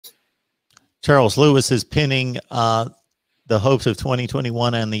Charles Lewis is pinning the hopes of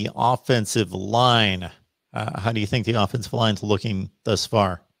 2021 and the offensive line. How do you think the offensive line's looking thus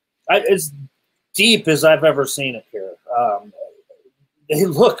far? As deep as I've ever seen it here. They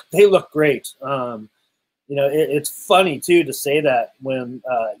look great. It's funny too to say that when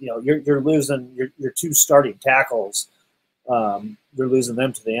you're losing your two starting tackles, you're losing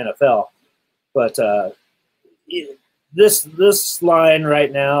them to the NFL. But this line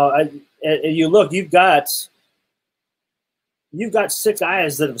right now, you've got 6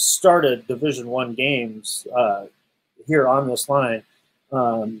 guys that have started Division I games here on this line.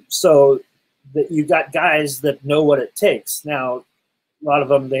 So that you've got guys that know what it takes. Now, a lot of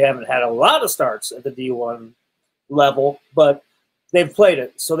them, they haven't had a lot of starts at the D1 level, but they've played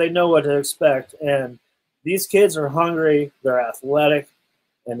it, so they know what to expect. And these kids are hungry, they're athletic,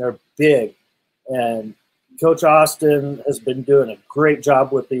 and they're big. And Coach Austin has been doing a great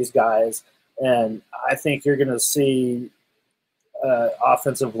job with these guys, and I think you're going to see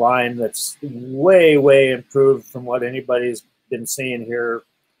offensive line that's way, way improved from what anybody's been seeing here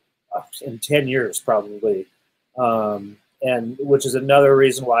in 10 years probably. And which is another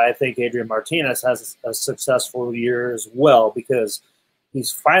reason why I think Adrian Martinez has a successful year as well, because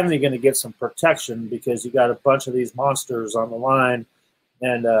he's finally going to get some protection, because you got a bunch of these monsters on the line.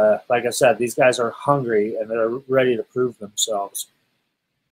 And like I said, these guys are hungry and they're ready to prove themselves.